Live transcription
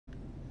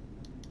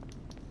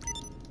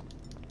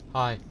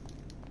Hi,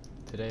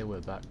 today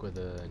we're back with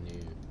a new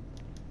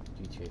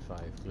GTA 5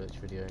 glitch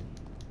video.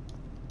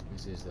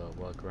 This is the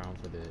workaround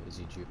for the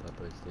Izzy dupe I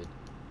posted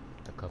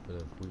a couple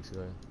of weeks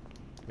ago,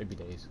 maybe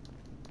days.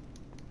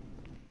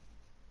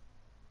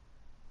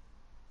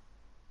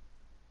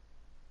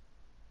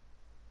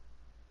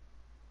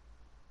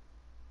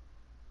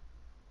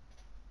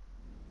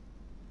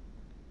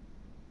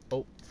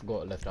 Oh,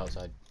 forgot I left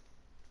outside.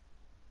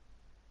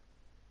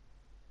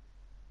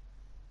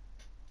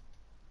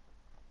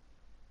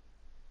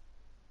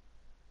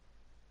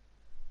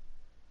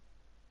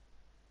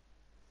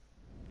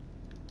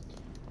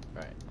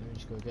 Right, let me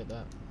just go get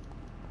that,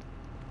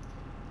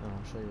 and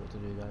I'll show you what to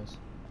do, guys.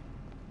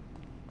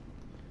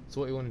 So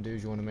what you want to do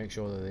is you want to make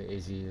sure that the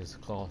Izzy is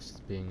classed as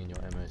being in your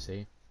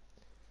MOC,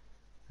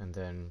 and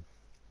then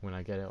when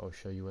I get it I'll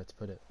show you where to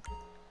put it.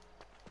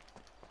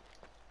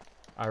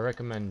 I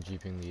recommend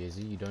duping the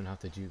Izzy. You don't have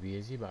to dupe the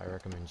Izzy, but I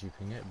recommend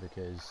duping it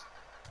because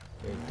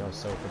it does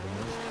sell for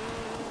the most.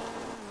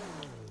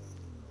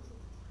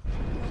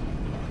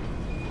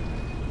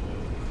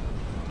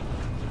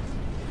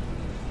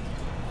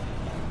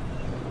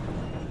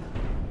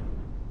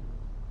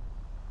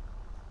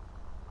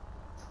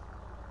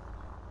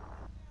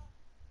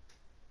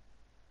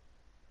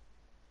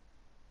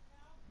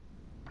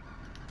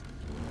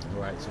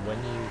 Right, so when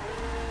you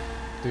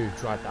do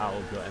drive out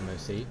of your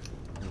MOC,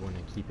 you want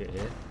to keep it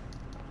here,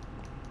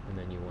 and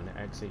then you want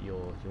to exit you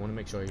want to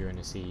make sure you're in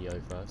a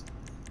CEO first.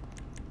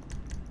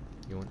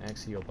 You want to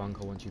exit your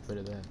bunker once you put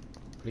it there.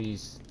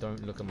 Please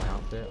don't look at my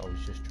outfit, I was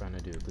just trying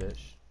to do a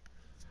glitch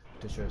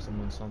to show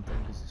someone something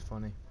because it's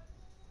funny.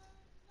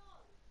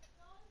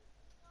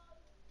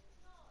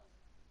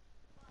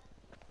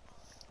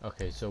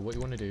 Okay, so what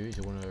you want to do is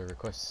you want to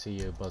request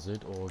CEO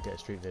buzzard or get a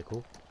street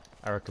vehicle.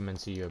 I recommend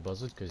CEO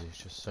buzzard because it's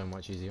just so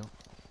much easier.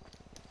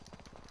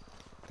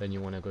 Then you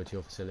want to go to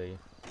your facility.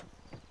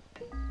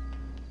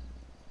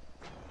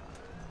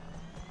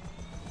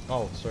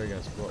 Oh, sorry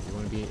guys, what? You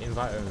want to be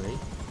invite only,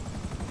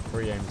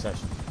 3 AM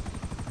session.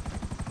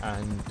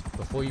 And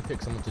before you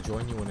pick someone to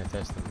join, you want to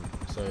test them.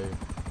 So,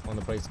 on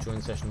the place to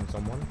join session with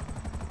someone,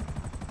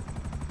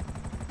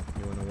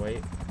 you want to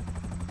wait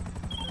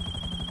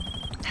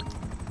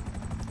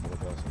for the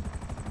person.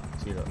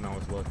 See that now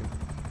it's working.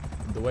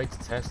 The way to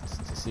test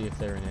to see if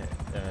they're in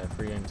a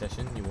 3 AM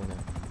session, you want to,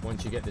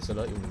 once you get this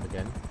alert, you want them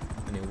again,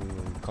 and it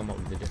will come up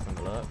with a different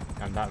alert,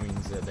 and that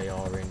means that they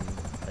are in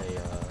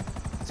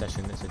a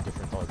session that's a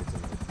different targeting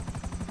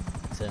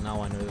mode. So now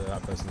I know that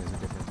that person is a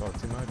different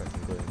targeting mode, I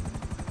can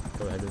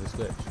go ahead with this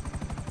glitch.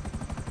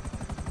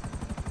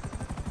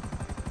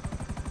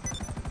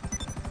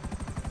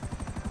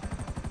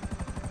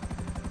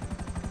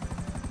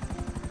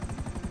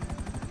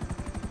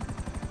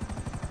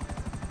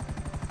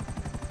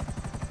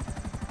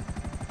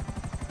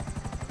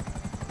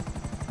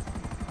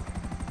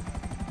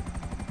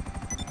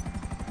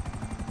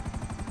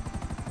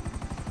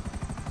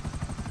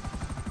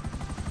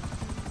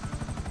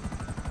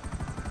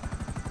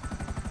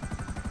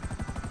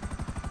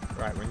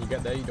 Right, when you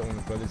get there, you don't want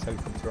to blow this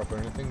helicopter up or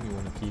anything, you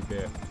want to keep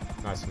it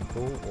nice and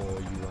cool, or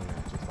you want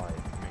to just like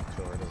make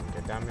sure it doesn't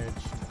get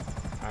damaged.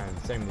 And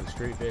same with the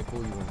street vehicle,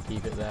 you want to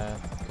keep it there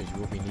because you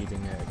will be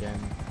needing it again.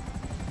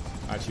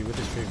 Actually, with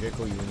the street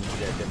vehicle you will need to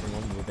get a different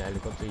one. With the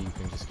helicopter you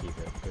can just keep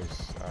it because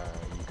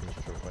you can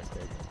just request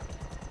it.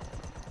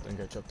 Don't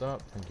get chopped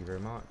up, thank you very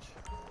much.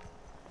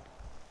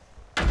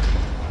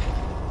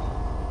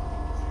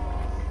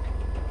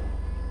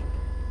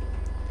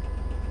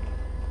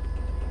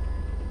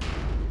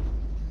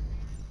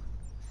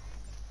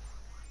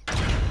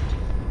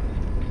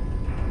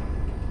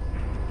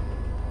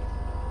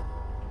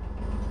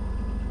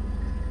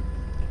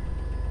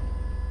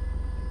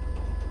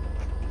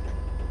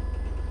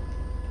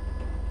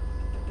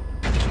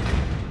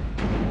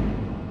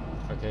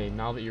 Okay,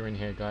 now that you're in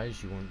here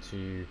guys, you want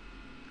to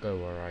go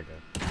where I go.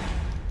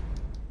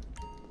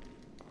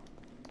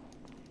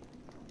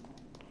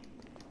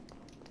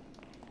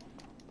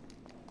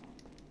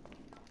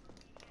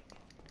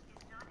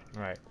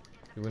 Right,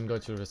 you want to go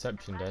to the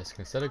reception desk.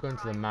 Instead of going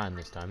to the man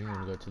this time, you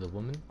want to go to the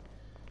woman.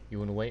 You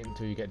want to wait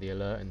until you get the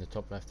alert in the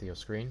top left of your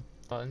screen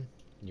button,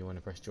 and you want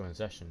to press join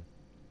session.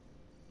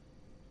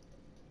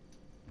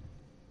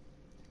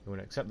 You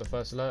want to accept the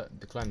first alert,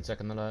 decline the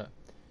second alert.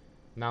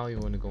 Now you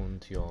want to go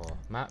into your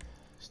map,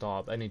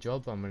 start up any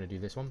job. I'm going to do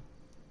this one.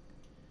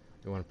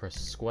 You want to press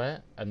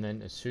square, and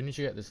then as soon as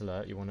you get this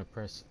alert, you want to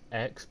press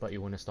X, but you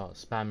want to start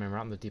spamming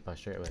around the depot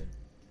straight away.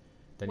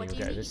 Then you'll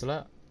get this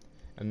alert,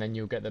 and then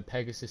you'll get the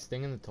Pegasus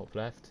thing in the top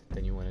left.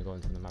 Then you want to go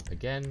into the map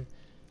again,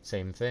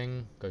 same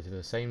thing, go to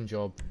the same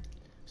job,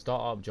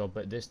 start up job,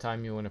 but this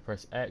time you want to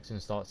press X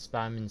and start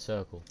spamming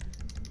circle,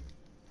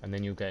 and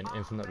then you'll get an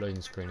infinite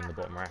loading screen in the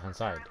bottom right hand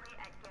side.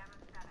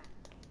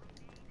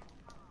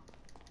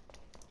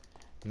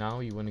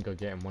 Now you want to go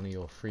get in one of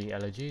your free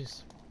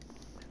LGs.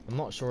 I'm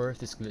not sure if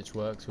this glitch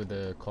works with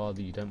a car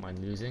that you don't mind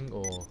losing,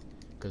 or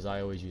because I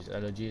always use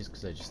LGs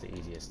because they're just the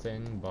easiest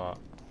thing, but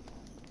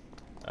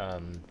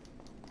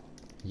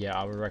yeah,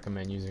 I would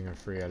recommend using a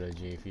free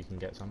LG if you can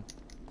get some.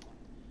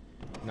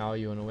 Now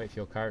you want to wait for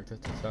your character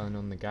to turn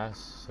on the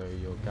gas, so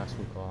your gas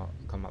will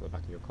come out the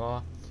back of your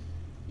car.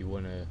 You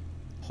want to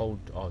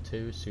hold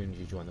R2 as soon as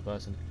you join the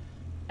person.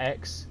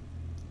 X,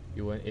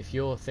 if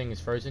your thing is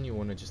frozen, you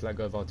want to just let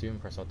go of R2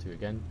 and press R2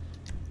 again.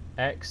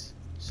 X,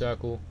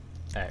 circle,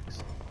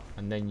 X,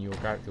 and then your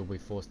character will be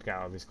forced to get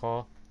out of his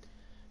car.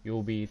 You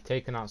will be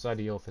taken outside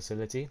of your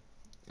facility,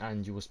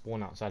 and you will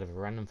spawn outside of a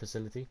random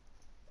facility.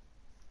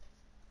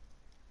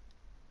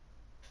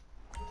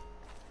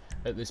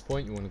 At this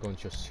point, you want to go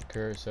into your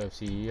secure serve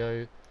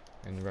CEO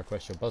and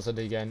request your buzzard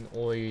again,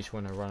 or you just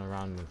want to run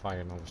around and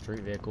find another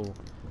street vehicle.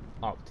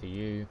 Up to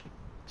you.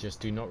 Just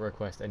do not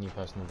request any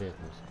personal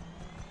vehicles.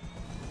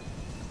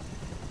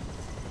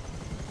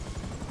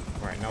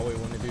 Right, now what you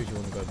want to do is you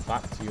want to go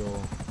back to your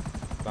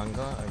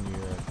bunker, and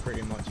you're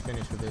pretty much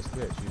finished with this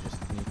glitch. You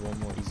just need one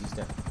more easy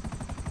step.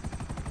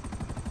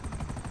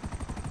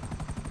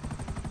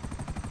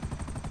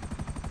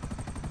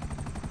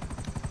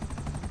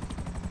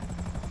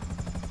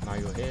 Now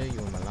you're here, you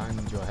want to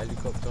land your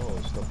helicopter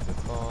or stop the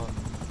car.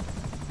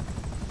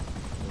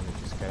 You want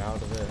to just get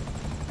out of it.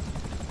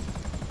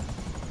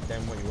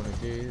 Then what you want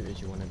to do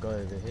is you want to go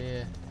over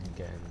here and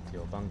get into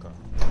your bunker.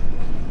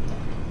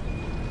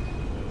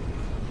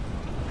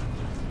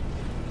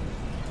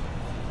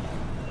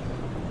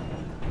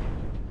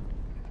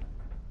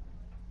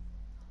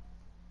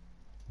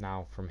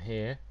 Now from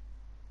here,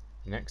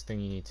 the next thing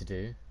you need to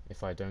do,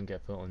 if I don't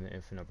get put on the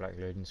infinite black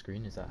loading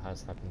screen, as that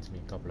has happened to me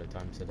a couple of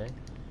times today.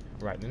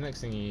 Right, the next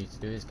thing you need to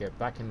do is get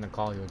back in the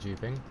car you're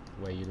duping,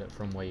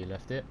 from where you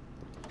left it,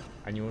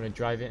 and you want to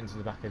drive it into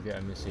the back of your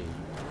MSC.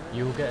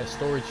 You will get a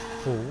storage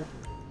full.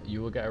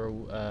 You will get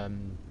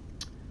an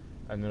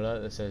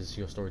alert that says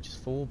your storage is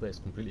full, but it's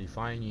completely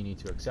fine. You need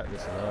to accept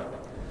this alert.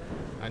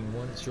 And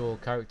once your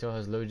character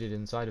has loaded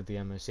inside of the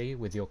MOC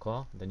with your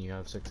car, then you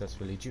have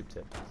successfully duped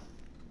it.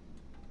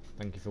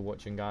 Thank you for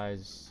watching,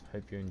 guys.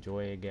 Hope you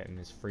enjoy getting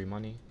this free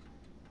money,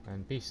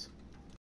 and peace.